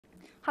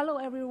Hello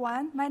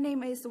everyone, my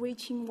name is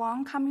Weiqing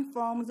Wang, coming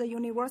from the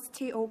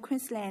University of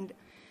Queensland.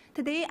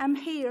 Today I'm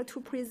here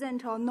to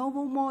present a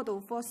novel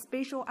model for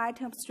spatial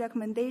items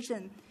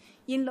recommendation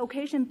in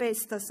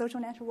location-based social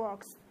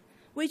networks,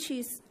 which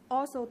is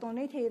also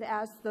denoted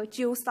as the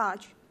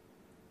Geo-SAGE.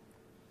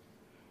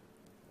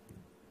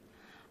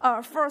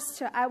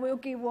 First, I will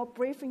give a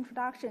brief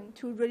introduction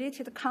to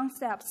related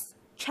concepts,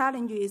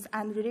 challenges,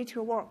 and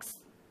related works.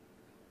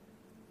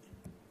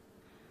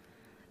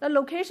 The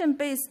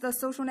location-based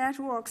social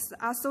networks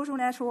are social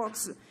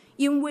networks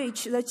in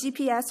which the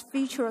GPS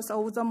features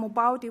of the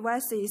mobile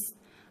devices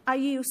are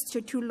used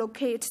to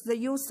locate the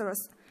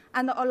users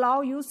and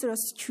allow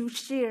users to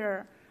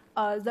share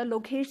the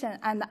location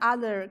and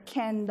other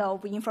kind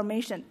of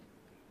information.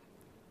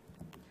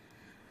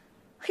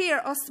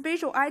 Here, a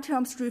spatial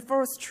item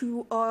refers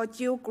to a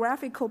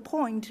geographical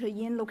point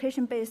in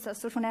location-based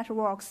social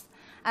networks,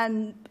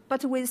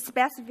 but with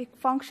specific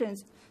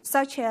functions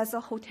such as a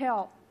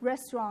hotel,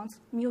 restaurants,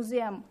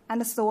 museum,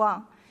 and so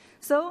on.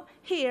 So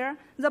here,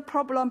 the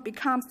problem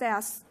becomes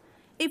that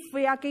if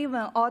we are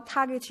given a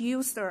target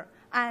user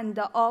and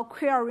a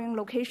querying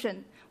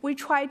location, we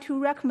try to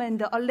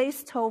recommend a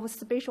list of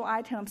spatial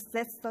items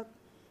that the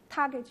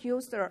target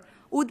user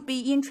would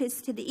be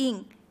interested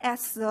in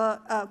as the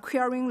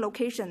querying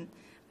location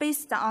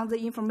based on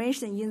the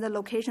information in the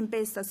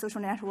location-based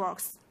social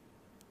networks.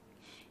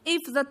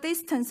 If the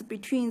distance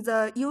between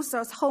the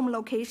user's home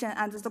location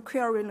and the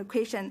query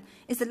location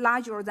is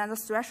larger than the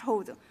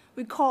threshold,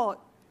 we call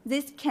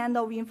this kind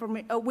of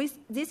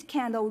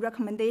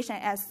recommendation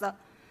as the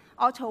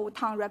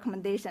out-of-town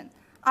recommendation.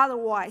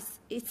 Otherwise,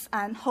 it's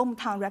an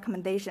hometown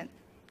recommendation.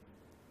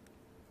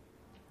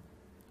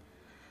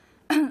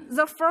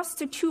 The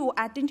first two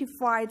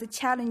identified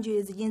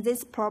challenges in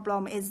this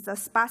problem is the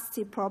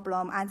sparsity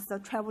problem and the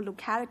travel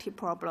locality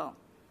problem.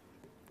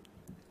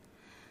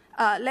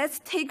 Let's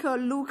take a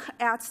look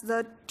at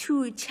the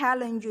two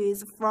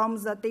challenges from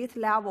the data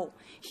level.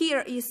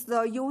 Here is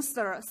the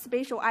user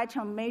spatial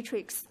item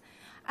matrix.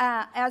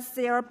 As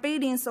there are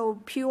billions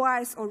of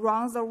POIs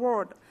around the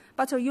world,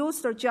 but a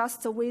user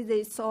just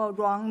visits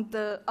around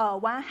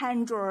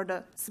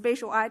 100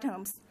 spatial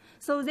items.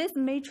 So this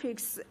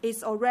matrix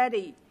is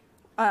already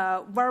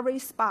very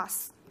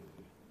sparse.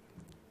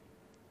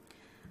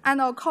 And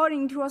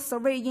according to a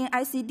survey in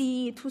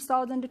ICDE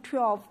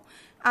 2012,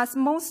 as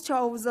most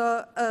of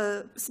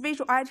the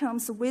spatial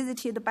items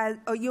visited by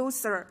a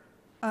user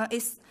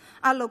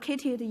are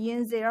located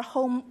in their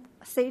home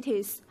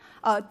cities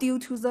due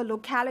to the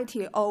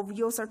locality of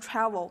user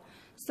travel.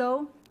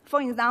 So,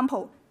 for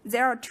example,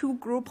 there are two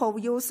groups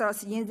of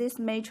users in this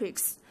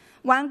matrix.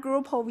 One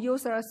group of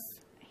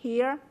users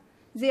here,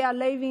 they are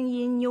living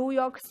in New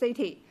York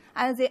City,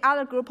 and the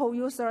other group of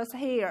users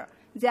here,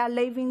 they are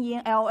living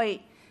in LA.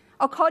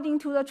 According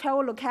to the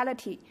travel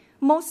locality,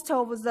 most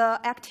of the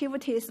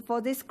activities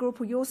for this group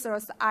of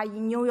users are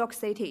in New York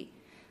City.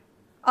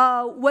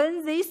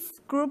 When this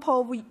group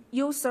of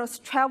users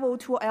travel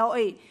to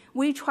LA,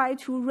 we try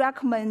to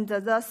recommend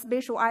the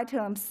spatial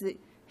items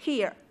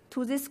here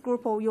to this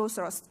group of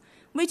users,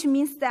 which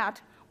means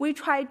that we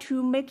try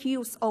to make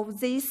use of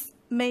this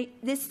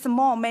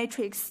small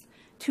matrix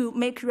to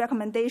make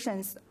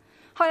recommendations.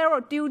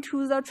 However, due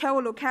to the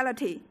travel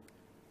locality,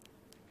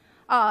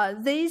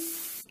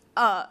 this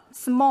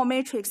small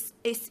matrix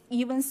is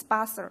even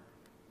sparser.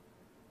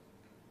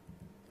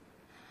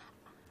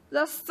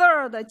 The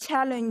third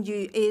challenge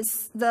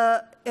is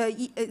the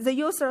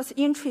user's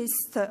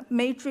interest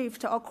may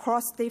drift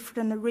across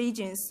different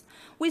regions.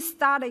 We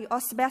study a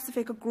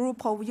specific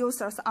group of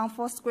users on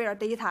Foursquare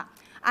data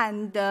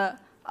and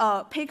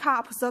pick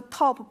up the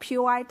top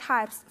POI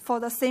types for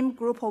the same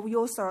group of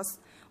users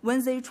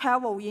when they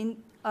travel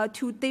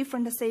to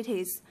different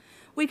cities.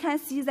 We can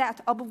see that,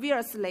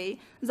 obviously,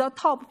 the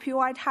top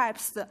POI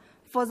types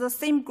for the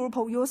same group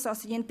of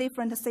users in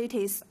different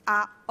cities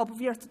are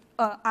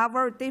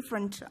very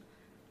different.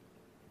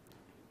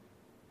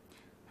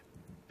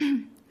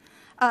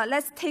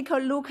 Let's take a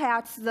look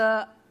at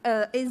the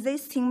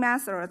existing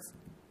methods.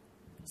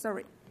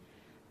 Sorry.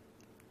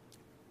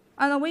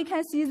 And we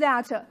can see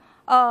that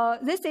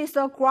this is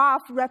a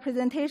graph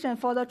representation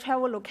for the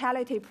travel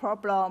locality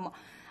problem.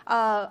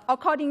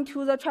 According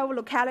to the travel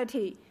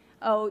locality,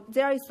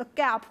 there is a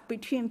gap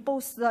between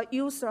both the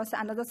users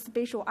and the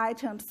spatial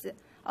items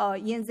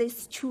in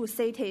these two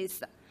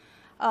cities.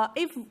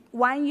 If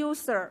one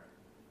user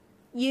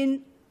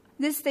in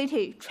this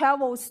city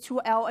travels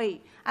to LA,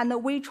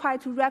 and we try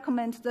to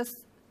recommend the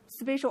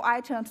spatial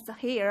items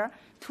here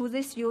to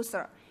this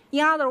user. In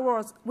other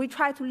words, we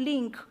try to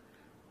link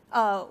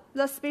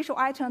the spatial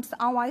items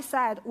on one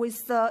side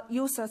with the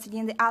users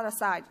in the other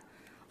side.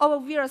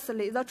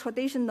 Obviously, the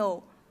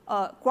traditional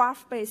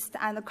graph-based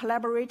and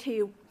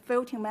collaborative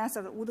filtering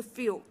method would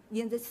fail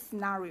in this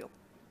scenario.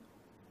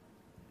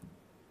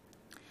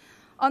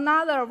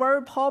 Another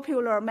very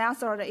popular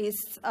method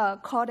is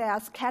called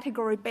as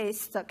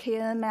category-based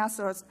KN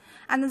methods.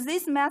 And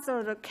this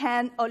method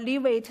can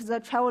alleviate the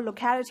travel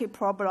locality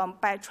problem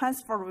by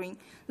transferring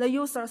the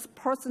user's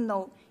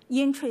personal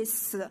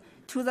interests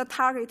to the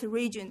target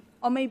region,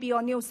 or maybe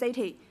a new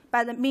city,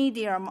 by the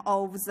medium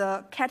of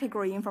the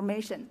category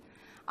information,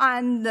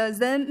 and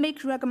then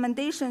make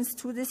recommendations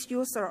to this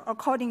user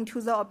according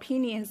to the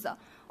opinions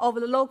of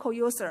the local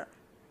user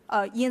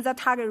in the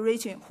target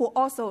region who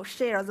also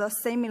share the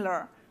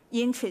similar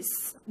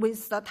interests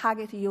with the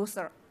target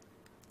user.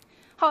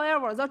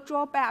 However, the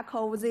drawback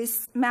of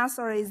this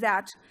method is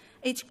that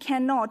it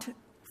cannot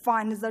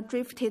find the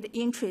drifted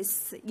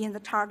interests in the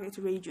target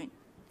region.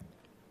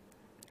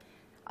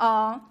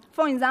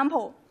 For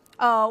example,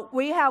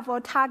 we have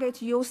a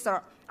target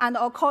user, and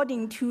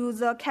according to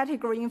the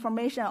category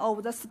information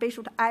of the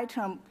spatial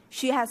item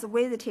she has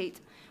visited,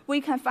 we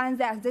can find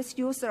that this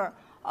user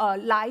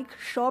likes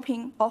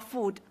shopping or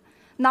food.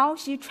 Now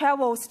she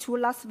travels to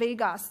Las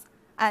Vegas,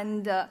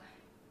 and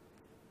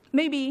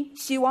maybe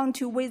she wants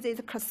to visit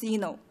a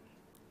casino.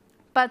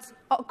 But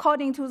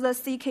according to the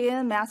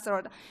CKN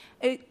method,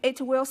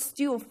 it will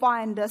still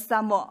find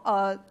some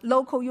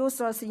local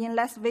users in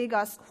Las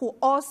Vegas who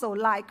also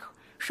like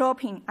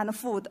shopping and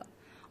food.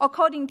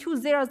 According to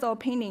their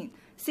opinion,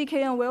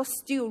 CKN will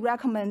still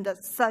recommend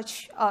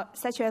such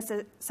as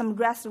some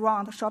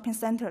restaurant, shopping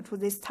center to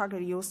this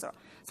target user.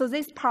 So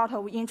this part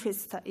of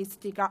interest is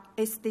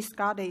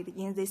discarded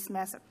in this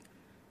method.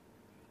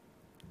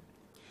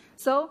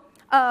 So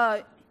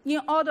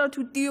in order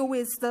to deal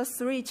with the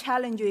three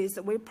challenges,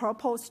 we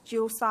propose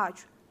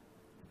Geo-SAGE.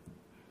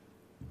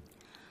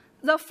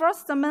 The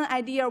first main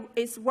idea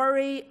is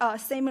very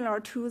similar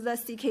to the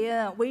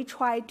CKN. We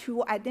try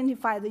to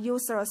identify the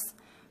user's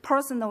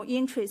personal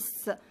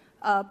interests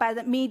by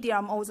the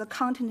medium of the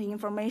content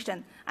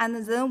information,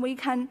 and then we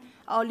can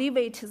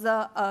alleviate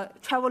the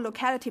travel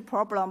locality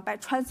problem by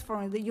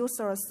transferring the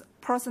user's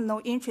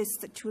personal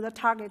interest to the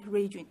target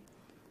region.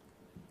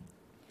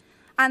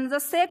 And the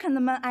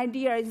second main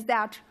idea is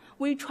that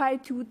we try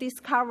to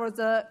discover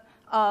the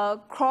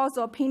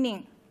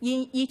cross-opinion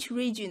in each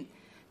region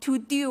to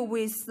deal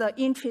with the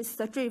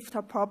interest drift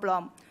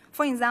problem.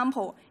 For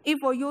example,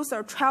 if a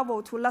user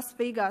travels to Las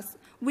Vegas,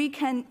 we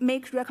can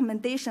make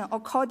recommendations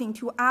according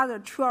to other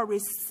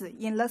tourists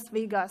in Las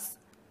Vegas.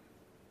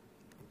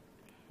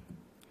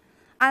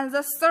 And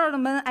the third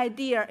main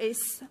idea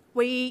is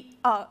we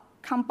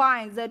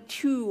combine the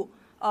two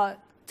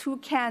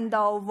kinds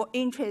of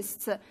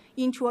interests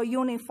into a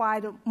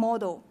unified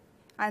model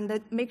and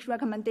make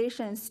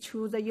recommendations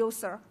to the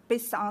user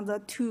based on the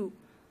two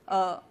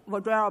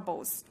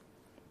variables.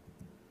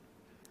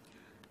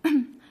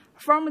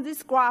 From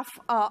this graph,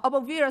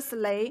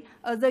 obviously,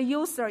 the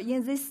user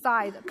in this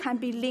side can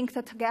be linked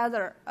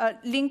together,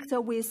 linked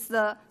with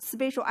the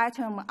spatial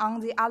item on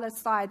the other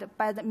side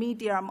by the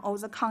medium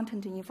of the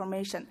content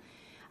information.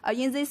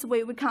 In this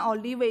way, we can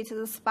alleviate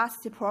the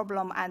sparsity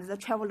problem and the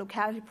travel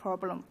locality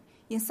problem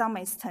in some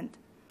extent.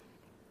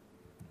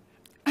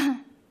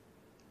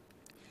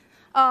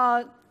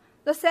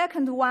 The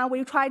second one,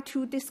 we try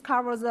to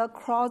discover the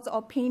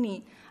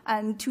cross-opinion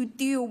and to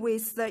deal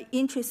with the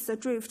interest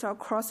drift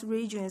across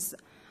regions.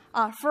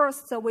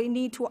 First, we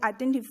need to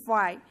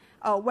identify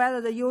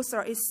whether the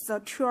user is a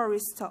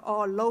tourist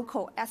or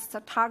local as the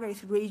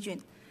target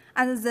region.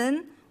 And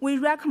then we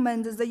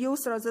recommend the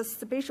user the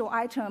spatial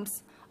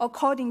items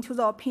according to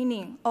the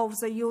opinion of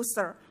the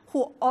user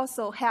who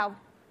also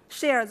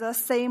share the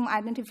same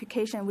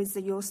identification with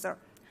the user.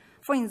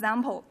 For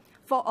example,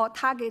 for a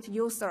target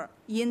user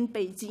in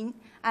Beijing,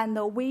 and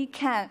we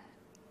can,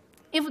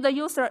 if the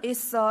user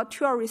is a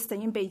tourist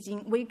in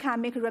Beijing, we can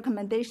make a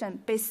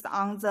recommendation based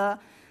on the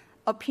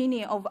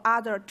opinion of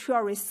other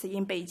tourists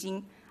in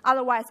Beijing.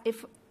 Otherwise,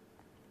 if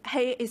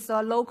he is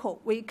a local,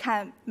 we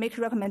can make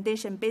a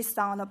recommendation based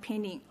on the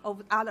opinion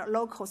of other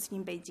locals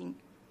in Beijing.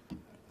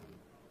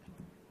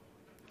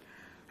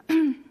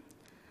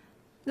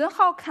 Then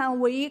how can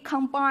we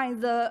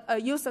combine the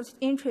user's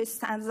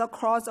interest and the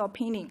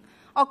cross-opinion?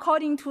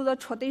 According to the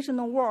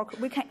traditional work,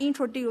 we can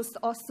introduce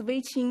a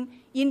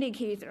switching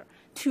indicator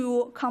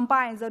to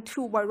combine the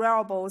two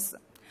variables.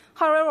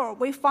 However,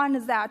 we find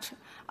that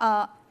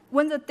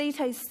when the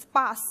data is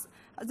sparse,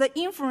 the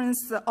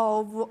inference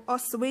of a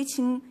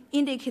switching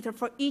indicator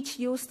for each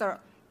user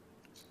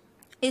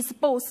is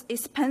both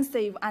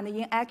expensive and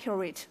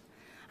inaccurate.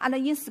 And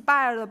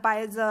inspired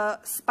by the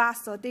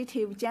sparse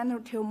additive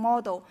generative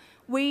model,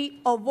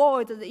 we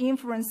avoid the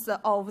inference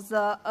of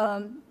the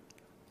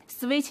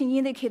switching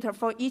indicator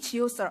for each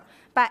user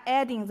by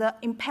adding the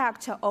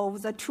impact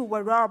of the two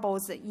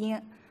variables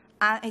in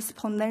an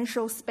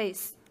exponential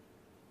space.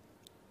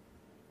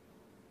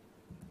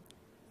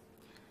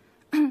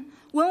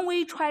 When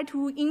we try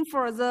to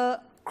infer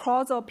the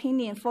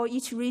cross-opinion for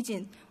each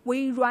region,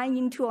 we run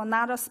into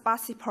another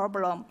sparsity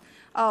problem.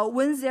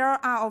 When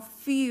there are a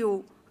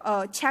few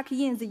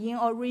check-ins in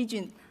a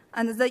region,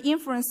 and the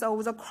inference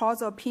of the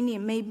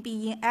cross-opinion may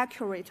be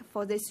inaccurate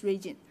for this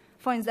region.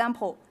 For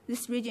example,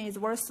 this region is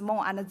very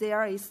small and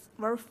there is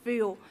very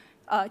few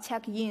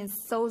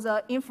check-ins, so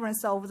the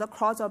inference of the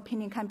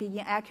cross-opinion can be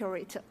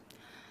inaccurate.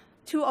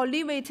 To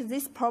alleviate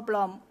this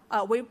problem,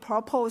 we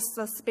propose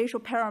the spatial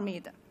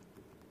pyramid.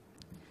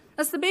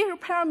 A spatial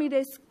pyramid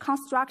is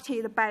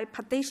constructed by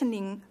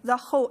partitioning the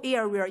whole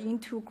area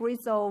into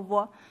grids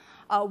of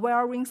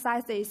varying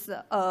sizes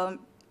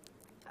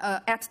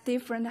at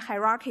different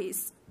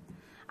hierarchies.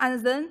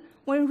 And then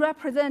we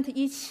represent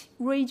each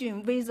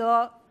region with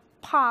a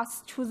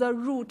path to the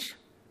root.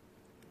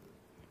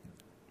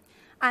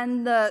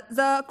 And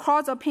the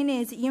cross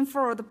opinion is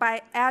inferred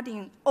by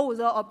adding all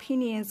the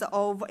opinions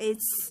of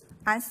its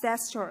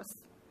ancestors.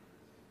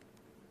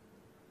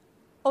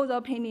 All the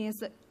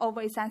opinions of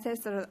its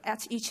ancestors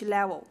at each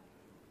level.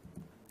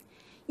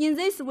 In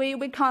this way,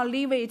 we can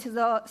alleviate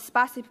the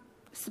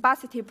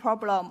sparsity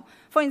problem.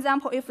 For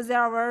example, if there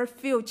are very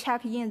few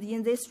check-ins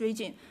in this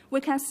region,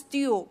 we can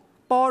still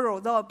borrow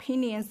the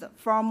opinions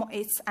from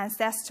its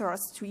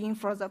ancestors to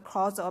infer the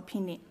cross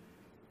opinion.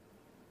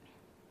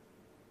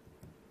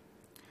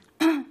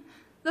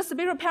 The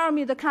spatial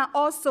pyramid can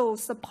also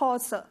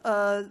support support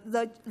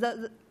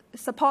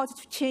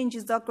to change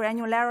the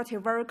granularity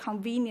very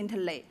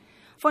conveniently.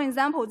 For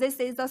example, this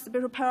is a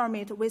spatial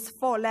pyramid with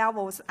 4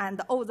 levels, and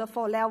all the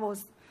 4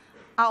 levels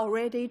are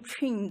already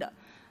trained.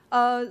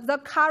 The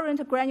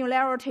current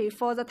granularity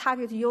for the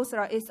target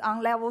user is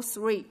on level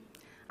 3,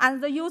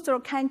 and the user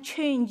can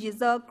change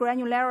the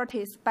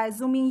granularities by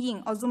zooming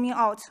in or zooming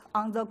out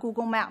on the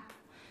Google map.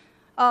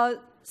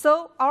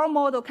 So our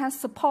model can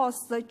support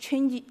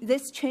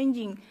this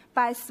changing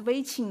by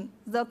switching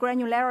the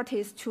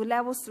granularities to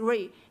level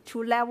 3,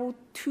 to level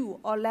 2,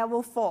 or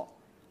level 4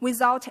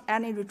 without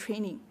any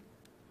retraining.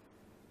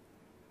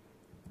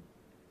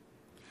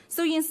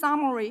 So in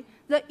summary,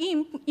 the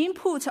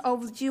input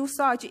of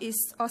Geo-SAGE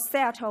is a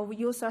set of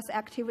users'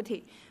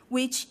 activity,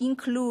 which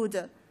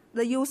include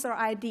the user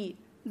ID,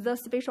 the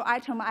spatial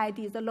item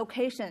ID, the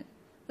location,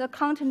 the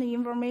content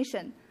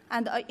information,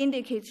 and an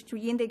indicator to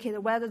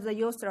indicate whether the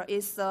user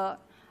is a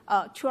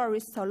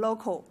tourist or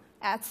local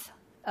at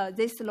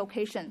this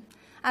location.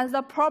 And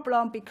the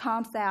problem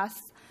becomes that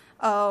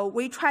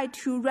we try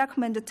to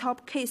recommend the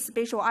top case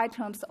spatial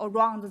items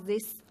around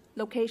this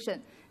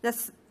location that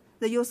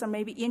the user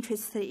may be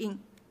interested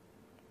in.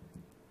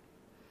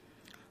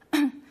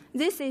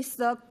 This is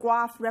the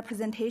graph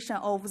representation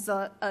of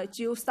the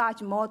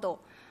Geo-SAGE model.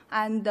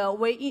 And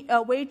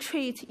we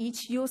treat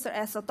each user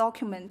as a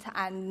document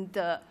and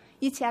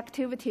each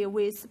activity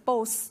with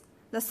both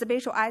the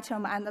spatial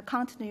item and the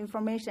content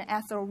information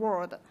as a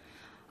word.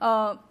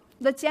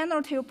 The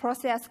generative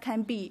process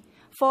can be,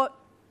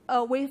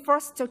 we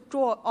first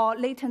draw a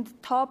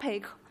latent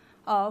topic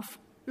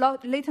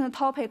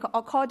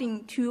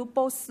according to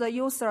both the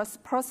user's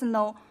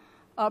personal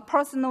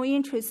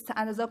interest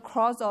and the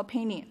cross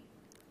opinion.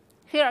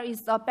 Here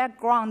is the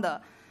background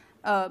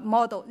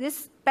model.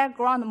 This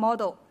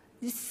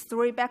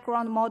 3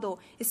 background model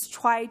is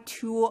try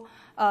to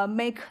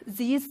make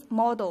this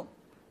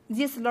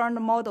learned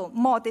model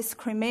more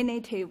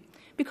discriminative,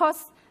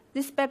 because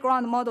this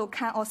background model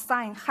can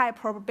assign high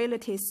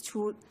probabilities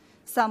to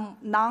some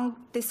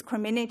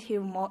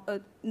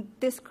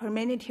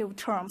non-discriminative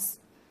terms.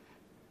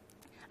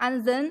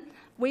 And then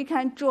we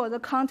can draw the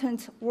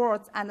content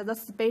words and the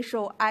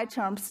spatial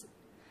items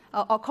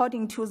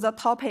according to the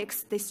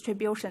topic's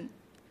distribution.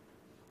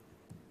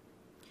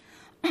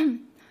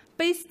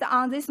 Based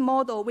on this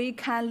model, we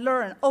can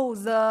learn all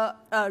the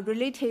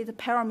related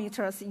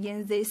parameters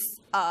in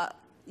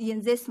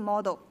this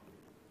model.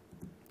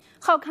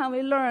 How can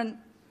we learn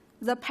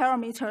the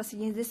parameters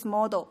in this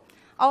model?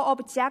 Our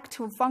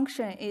objective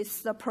function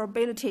is the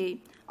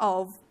probability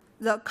of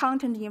the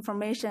content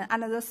information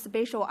and the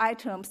spatial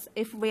items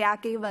if we are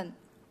given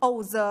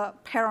all the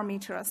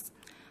parameters.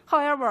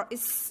 However,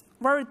 it's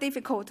very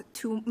difficult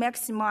to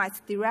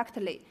maximize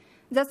directly.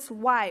 That's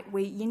why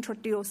we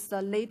introduce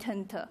the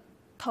latent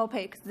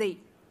topic Z.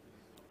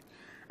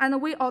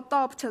 And we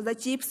adopt the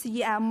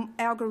GIPS-EM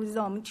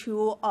algorithm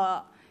to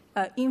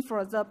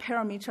infer the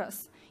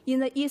parameters. In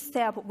the E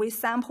step, we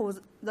sample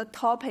the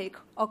topic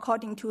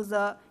according to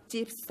the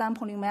GIPS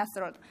sampling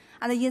method.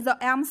 And in the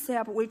M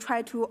step, we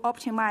try to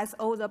optimize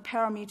all the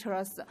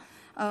parameters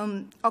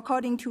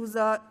according to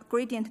the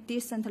gradient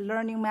descent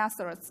learning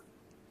methods.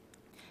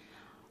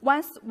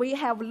 Once we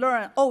have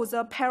learned all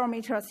the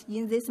parameters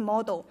in this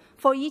model,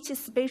 for each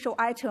spatial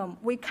item,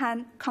 we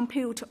can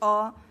compute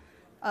a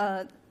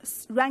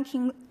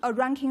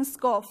ranking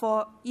score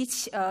for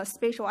each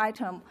spatial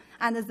item,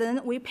 and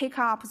then we pick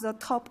up the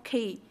top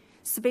K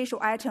spatial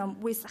item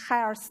with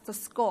highest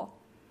score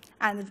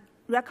and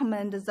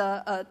recommend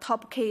the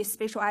top K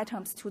spatial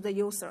items to the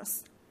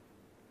users.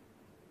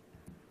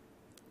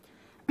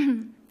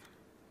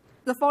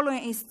 The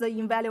following is the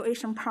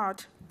evaluation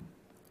part.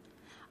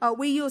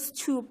 We use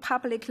 2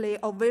 publicly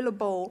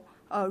available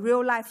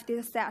real-life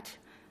data sets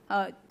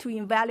to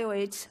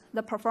evaluate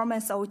the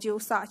performance of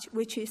Geo-SAGE,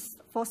 which is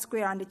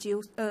Foursquare and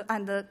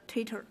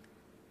Twitter.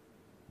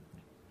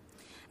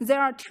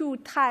 There are 2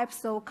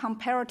 types of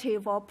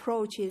comparative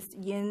approaches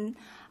in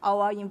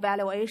our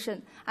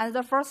evaluation. And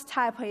the first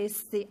type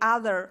is the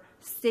other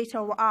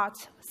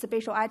state-of-the-art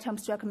spatial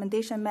items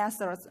recommendation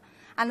methods.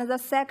 And the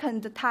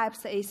second type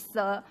is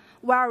the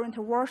variant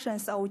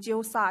versions of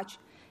Geo-SAGE.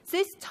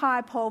 this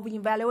type of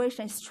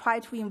evaluation is try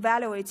to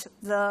evaluate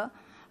the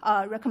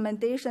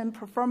recommendation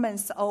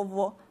performance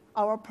of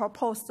our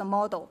proposed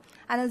model.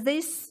 And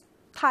this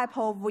type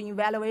of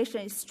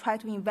evaluation is try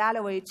to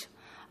evaluate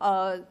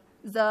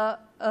the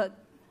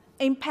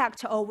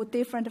impact of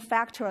different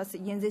factors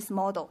in this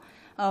model,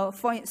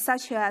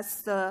 such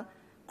as the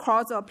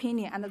causal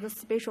opinion and the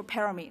spatial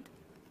pyramid.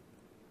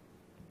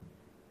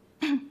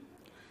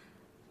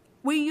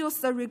 We use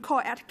the recall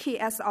at key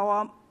as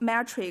our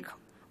metric,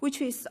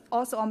 which is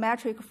also a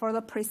metric for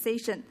the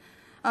precision.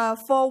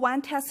 For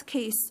one test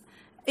case,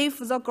 if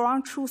the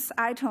ground truth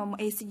item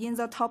is in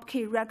the top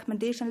key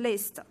recommendation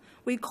list,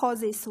 we call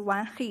this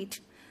one hit.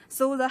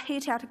 So the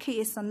hit at key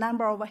is the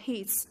number of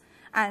hits,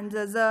 and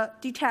the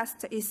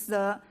d-test is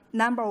the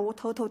number of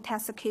total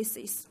test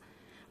cases.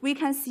 We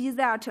can see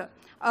that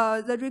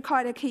the recall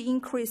at key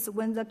increases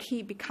when the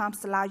key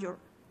becomes larger.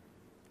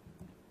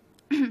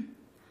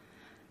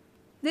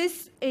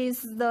 This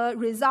is the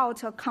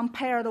result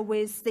compared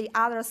with the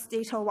other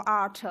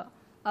state-of-art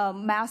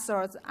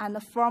methods,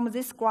 and from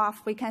this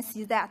graph, we can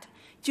see that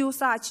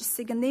Geo-SAGE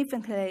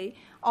significantly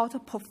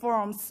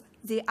outperforms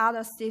the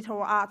other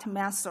state-of-art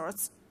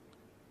methods.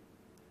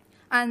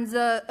 And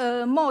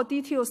more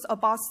details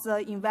about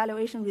the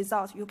evaluation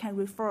results, you can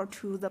refer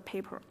to the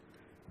paper.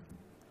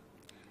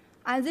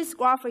 And this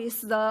graph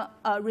is the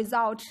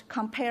result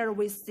compared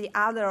with the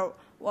other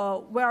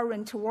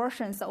variant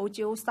versions of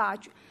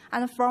Geo-SAGE.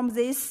 And from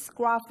this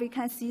graph, we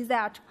can see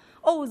that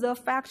all the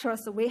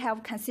factors we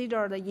have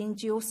considered in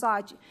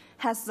Geo-SAGE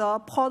has a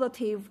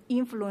positive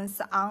influence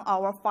on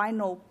our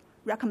final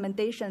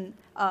recommendation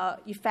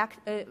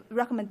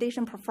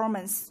recommendation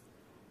performance.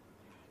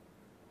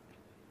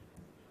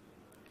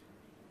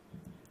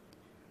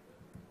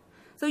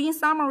 So in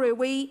summary,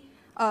 we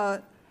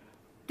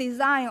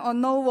design a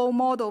novel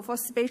model for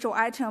spatial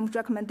items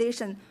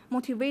recommendation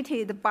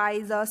motivated by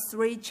the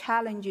three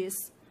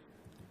challenges.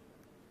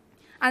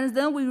 And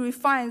then we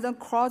refine the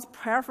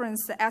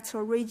cross-preference at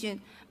a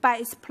region by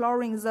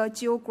exploring the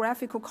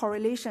geographical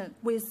correlation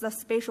with the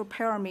spatial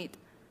pyramid.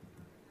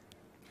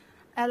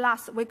 At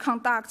last, we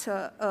conduct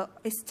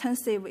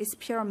extensive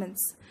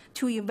experiments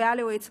to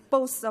evaluate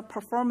both the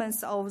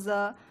performance of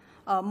the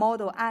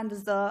model and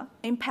the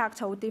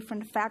impact of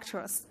different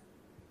factors.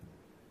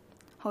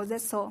 Oh,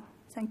 that's all.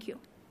 Thank you.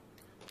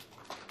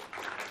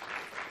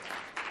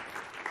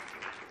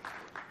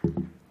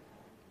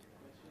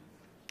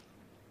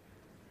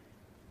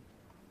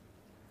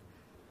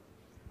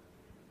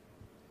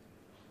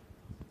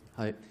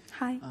 Hi.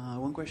 Hi.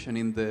 One question.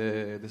 In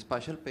the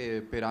spatial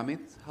pyramid,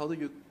 how do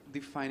you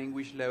define in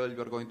which level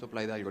you are going to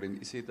apply the algorithm?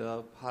 Is it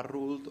a hard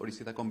ruled, or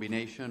is it a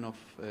combination of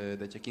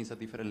the check-ins at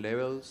different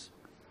levels?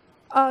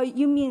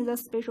 You mean the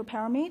spatial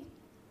pyramid?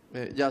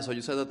 Yeah, so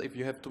you said that if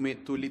you have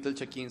two little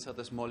check-ins at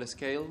a small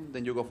scale,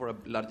 then you go for a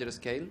larger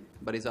scale.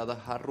 But is that a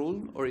hard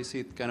rule, or is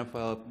it kind of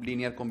a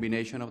linear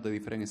combination of the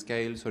different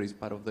scales, or is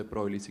part of the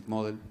probabilistic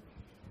model?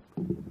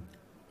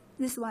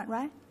 This one,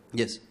 right?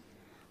 Yes.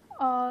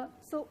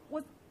 So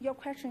what your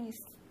question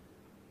is?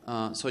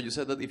 So you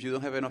said that if you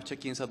don't have enough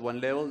check-ins at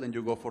one level, then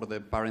you go for the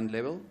parent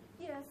level?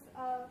 Yes.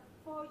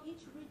 For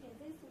each region,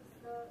 this is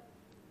the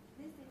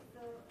region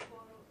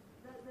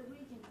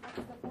at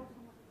the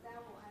bottom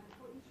level, and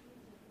for each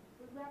region,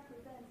 we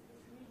represent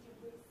this region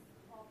with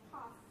a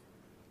path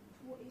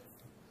to its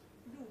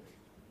root.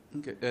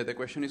 Okay. The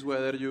question is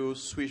whether you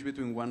switch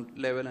between one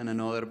level and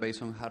another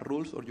based on hard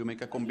rules, or you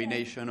make a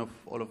combination of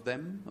all of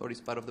them, or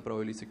is part of the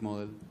probabilistic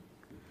model?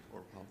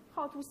 Or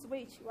how to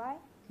switch, right?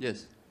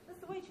 Yes. The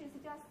switch is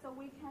just so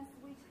we can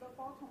switch the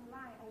bottom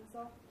line of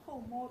the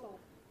whole model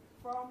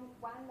from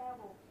one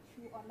level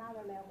to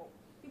another level.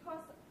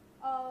 Because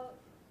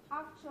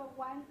after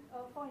one,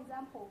 for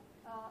example,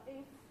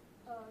 if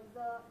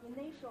the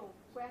initial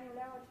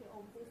granularity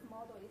of this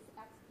model is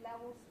at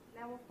level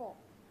 4,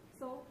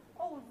 so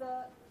all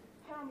the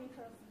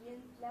parameters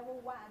in level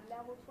 1,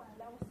 level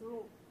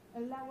 2,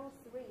 and level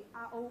 3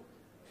 are all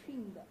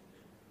trained.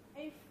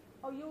 If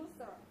a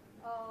user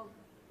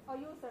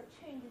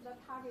changes the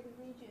target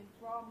region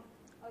from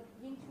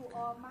into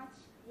a much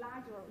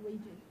larger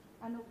region,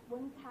 and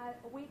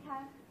we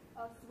can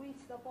switch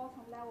the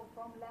bottom level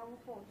from level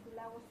 4 to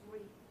level 3.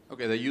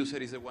 Okay, the user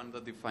is the one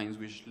that defines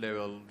which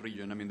level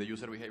region. I mean, the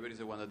user behavior is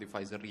the one that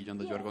defines the region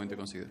that you are going to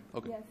consider.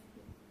 Okay. Yes.